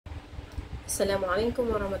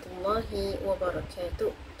Assalamualaikum warahmatullahi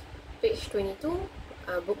wabarakatuh. Page 22,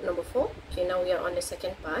 book number 4. Okay, now we are on the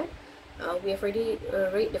second part. We have already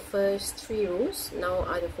read the first 3 rules. Now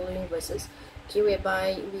are the following verses. Okay,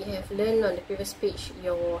 whereby we have learned on the previous page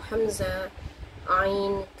your Hamzah,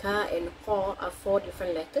 Ain, Ka and Qa are 4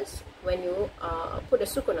 different letters when you put a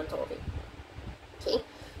sukun on top of it. Okay,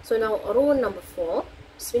 so now rule number 4.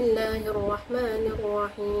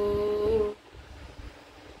 Bismillahirrahmanirrahim.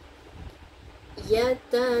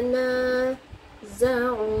 يتنازعون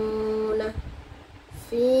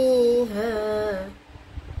فيها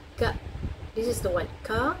ka. This is the one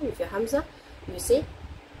ka with your hamzah. You say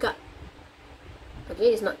ka. Okay,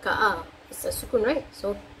 it's not ka'a. It's a sukun, right?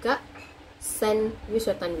 So ka. San. Use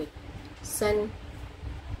your tanwin. San.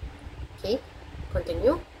 Okay.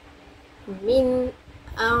 Continue. Min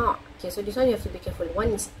a. Okay, so this one you have to be careful.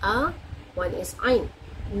 One is a. One is ain.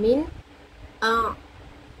 Min a.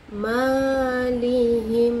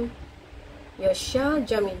 Malihim. Your sha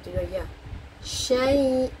jump into your ya.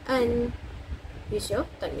 Shay'an. Use your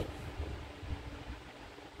tanwin.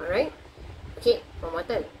 Alright. Okay, one more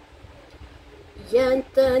time.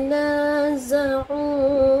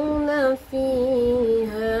 Yatanaza'una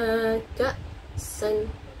fiha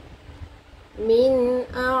ka'san min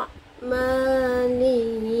a'malihim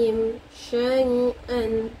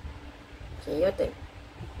shay'an. Okay, your turn.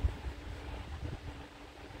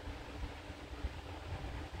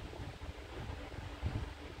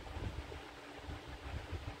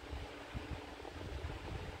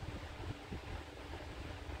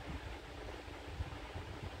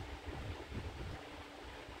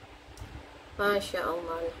 Masya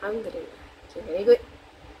Allah, Alhamdulillah. Okay, very good.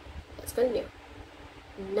 Let's continue.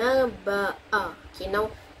 Naba'a. Okay,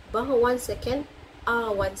 now ba 1 second,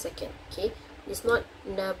 a 1 second. Okay, it's not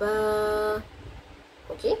naba.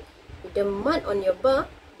 Okay, the mud on your ba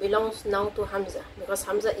belongs now to Hamzah because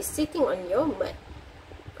Hamzah is sitting on your mud.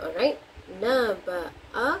 Alright,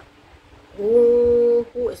 naba'a. Who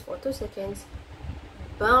is for 2 seconds.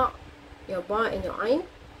 Ba, your ba and your ain.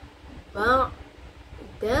 Ba,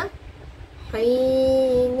 da.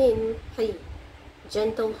 Hainin, hay,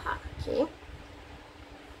 gentle ha. Okay.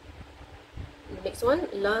 The next one,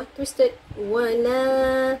 la twisted,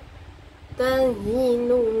 wala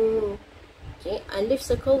tahinu. Okay, alif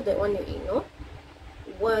circle, that one you ignore.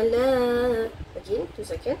 Wala, again 2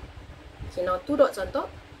 seconds. Okay, now 2 dots on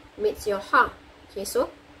top makes your ha. Okay,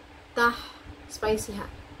 so tah, spicy ha.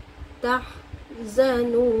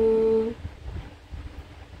 Tahzanu.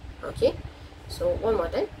 Okay, so one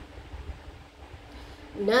more time.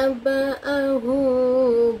 Naba'ahu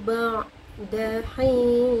ba'da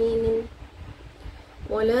hin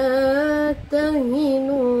wala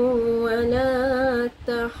tahinu wala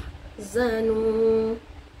tahzanu.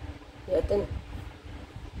 Ya, turn.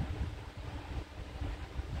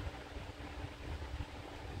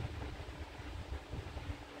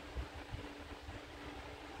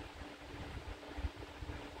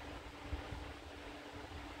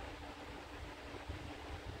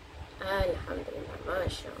 Alhamdulillah,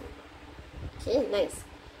 Masya Allah. Okay, nice.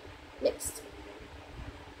 Next.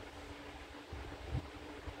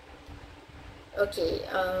 Okay,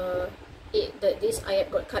 this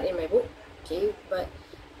ayat got cut in my book. Okay, but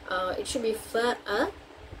it should be fa'a.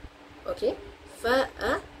 Okay,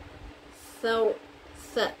 fa'a thaw.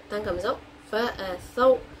 Tha, tongue comes out. Fa'a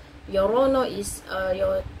thaw. Your rono is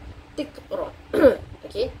your thick ro.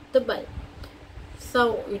 Okay, tebal.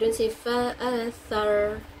 Thaw, you don't say fa'a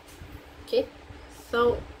thar. Okay,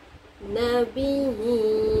 so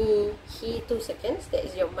nabihi, he 2 seconds, that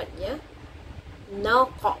is your mad, yeah.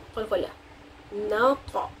 Now qa, qalqala. Now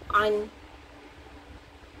qa'an.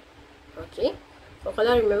 Okay,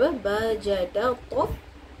 qalqala, remember, bajada ta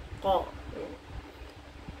qa.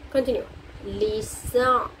 Continue.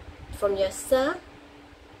 Lisa, from your sa,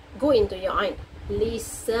 go into your ain.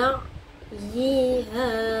 Lisa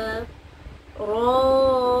yiha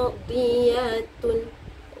radiyatun.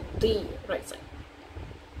 D, right side.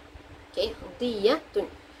 Okay, diyatun.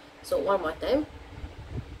 So one more time.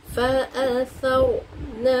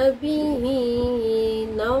 Fa'atharna bihi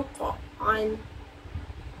nawqa'an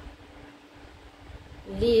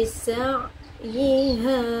lisa'yiha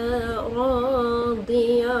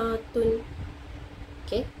radiyatun.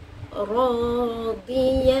 Okay,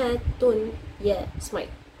 radiyatun. Yeah,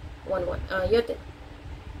 smile. One. Your turn.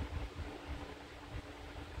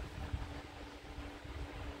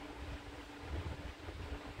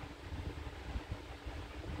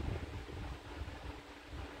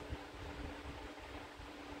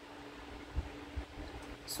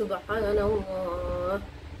 Subhanallah.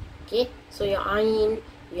 Okay, so your ain,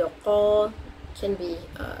 your qa can be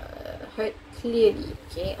heard clearly.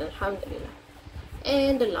 Okay, alhamdulillah.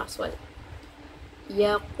 And the last one,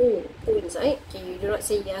 yaqu, ku inside. Okay, you do not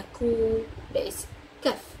say yaku. That is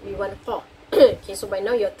kaf. We want qa. Okay, so by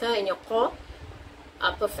now your ka and your qa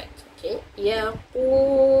are perfect. Okay,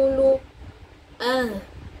 yaqulu,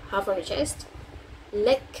 half on the chest.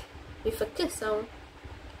 Lek with a k sound.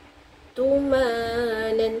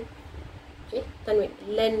 Tumanan. Okay, tanwin.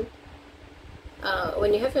 Len.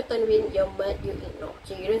 When you have your tanwin, your mad you ignore.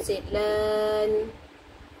 Okay, you don't say lan.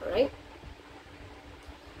 Alright.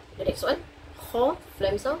 The next one, kha,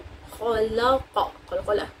 phlegm sound. Khalaqa,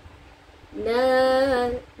 qalqala. Na,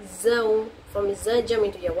 zaw, from za jam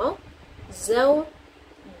into your waw. Zaw,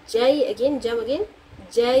 jay again, jam again.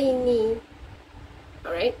 Jayni.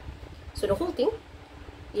 Alright. So the whole thing.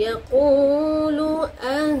 Yaqulu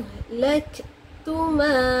ahlaktu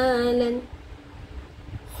malan.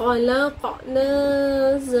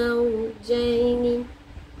 خلقنا زوجين.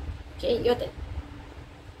 Okay, your turn.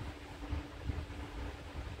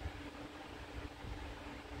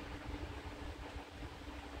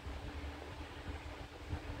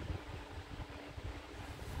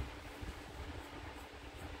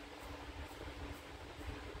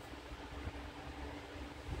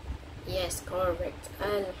 Yes, correct.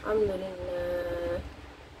 Alhamdulillah.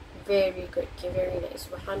 Very good. Okay, very nice.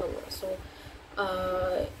 Subhanallah. So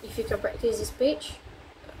if you can practice this page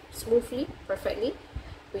smoothly, perfectly,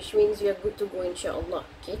 which means you're good to go inshallah.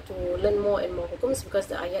 Okay, to learn more and more hukums, because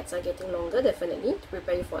the ayats are getting longer, definitely, to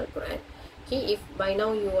prepare you for Al-Quran. Okay, if by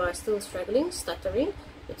now you are still struggling, stuttering,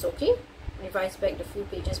 it's okay. Revise back the few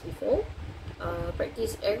pages before.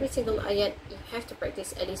 Practice every single ayat. You have to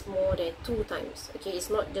practice at least more than 2 times. Okay, it's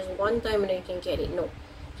not just one time and then you can get it. No,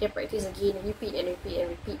 you can practice again, repeat and repeat and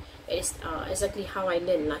repeat. It is exactly how I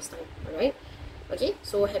learned last time. Alright. Okay,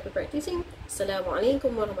 so happy practicing.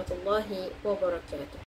 Assalamualaikum warahmatullahi wabarakatuh.